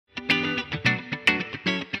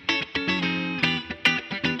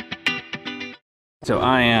So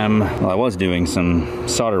I was doing some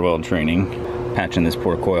solder weld training, patching this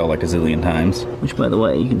poor coil like a zillion times. Which, by the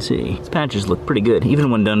way, you can see, these patches look pretty good,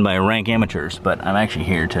 even when done by rank amateurs, but I'm actually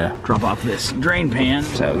here to drop off this drain pan.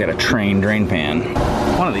 So I've got a Trane drain pan.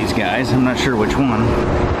 One of these guys, I'm not sure which one.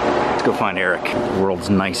 Let's go find Eric,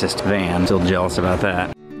 world's nicest van. Still jealous about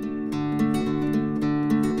that.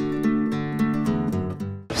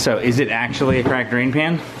 So is it actually a cracked drain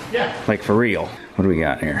pan? Yeah. Like for real? What do we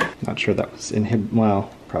got here? Not sure that was in him.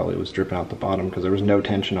 Well, probably was dripping out the bottom because there was no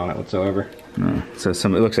tension on it whatsoever. So it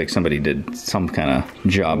looks like somebody did some kind of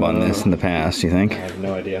job on this in the past, you think? I have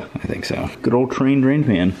no idea. I think so. Good old Trane drain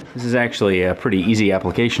pan. This is actually a pretty easy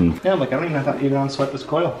application. Yeah, like I don't even have to unsweat this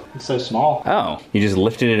coil. It's so small. Oh, you just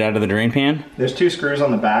lifted it out of the drain pan? There's 2 screws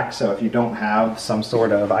on the back, so if you don't have some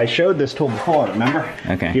sort of, I showed this tool before, remember?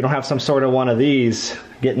 Okay. If you don't have some sort of one of these,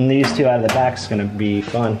 getting these 2 out of the back is gonna be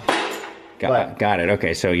fun. Got it.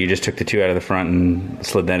 Okay, so you just took the 2 out of the front and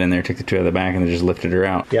slid that in there, took the 2 out of the back, and then just lifted her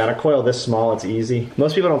out. Yeah, on a coil this small, it's easy.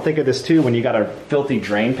 Most people don't think of this too when you got a filthy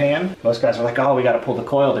drain pan. Most guys are like, oh, we got to pull the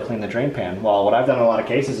coil to clean the drain pan. Well, what I've done in a lot of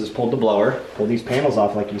cases is pulled the blower, pull these panels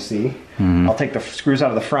off like you see. I'll take the screws out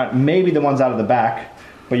of the front, maybe the ones out of the back,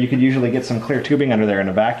 but you could usually get some clear tubing under there in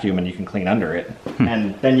a vacuum and you can clean under it.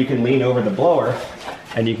 And then you can lean over the blower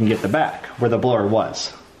and you can get the back where the blower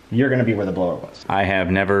was. You're going to be where the blower was. I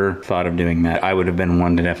have never thought of doing that. I would have been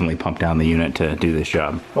one to definitely pump down the unit to do this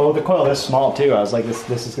job. Well, with the coil this small too, I was like,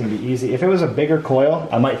 this is going to be easy. If it was a bigger coil,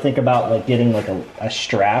 I might think about like getting like a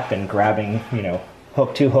strap and grabbing, you know,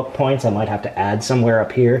 2 hook points. I might have to add somewhere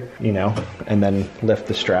up here, you know, and then lift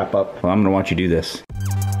the strap up. Well, I'm going to watch you do this.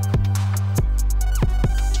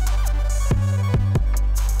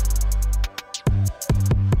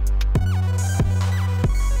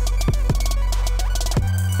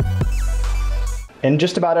 In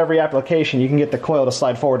just about every application, you can get the coil to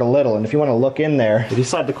slide forward a little, and if you want to look in there, if you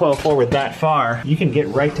slide the coil forward that far, you can get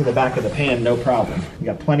right to the back of the pan, no problem. You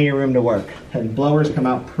got plenty of room to work, and blowers come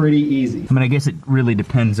out pretty easy. I mean, I guess it really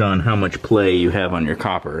depends on how much play you have on your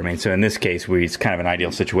copper. I mean, so in this case, it's kind of an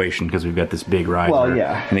ideal situation because we've got this big riser, well,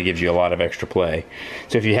 yeah, and it gives you a lot of extra play.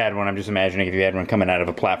 So if you had one, I'm just imagining if you had one coming out of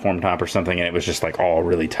a platform top or something, and it was just like all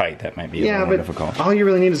really tight, that might be a little more difficult. All you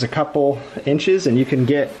really need is a couple inches, and you can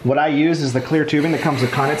get, what I use is the clear tubing that comes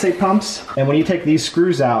with condensate pumps, and when you take these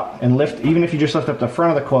screws out and lift, even if you just lift up the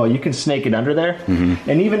front of the coil, you can snake it under there.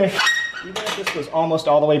 And even if this was almost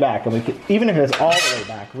all the way back, and even if it's all the way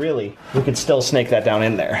back, really, we could still snake that down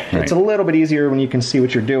in there. Right. It's a little bit easier when you can see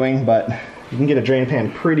what you're doing, but you can get a drain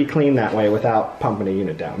pan pretty clean that way without pumping a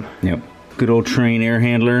unit down. Yep. Good old Trane air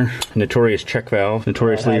handler, notorious check valve,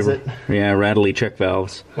 notoriously, yeah, rattly check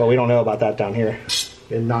valves. Well, we don't know about that down here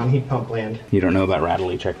in non-heat pump land. You don't know about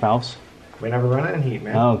rattly check valves? We never run it in heat,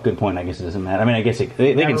 man. Oh, good point. I guess it doesn't matter. I mean, I guess they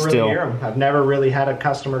can still. Hear them. I've never really had a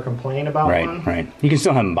customer complain about one. Right. You can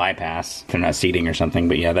still have them bypass if they're not seating or something.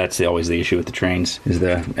 But yeah, that's always the issue with the Tranes.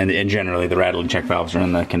 And generally the rattling check valves are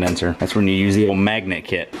in the condenser. That's when you use the old magnet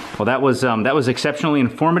kit. Well, that was exceptionally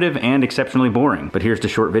informative and exceptionally boring. But here's the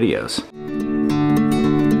short videos.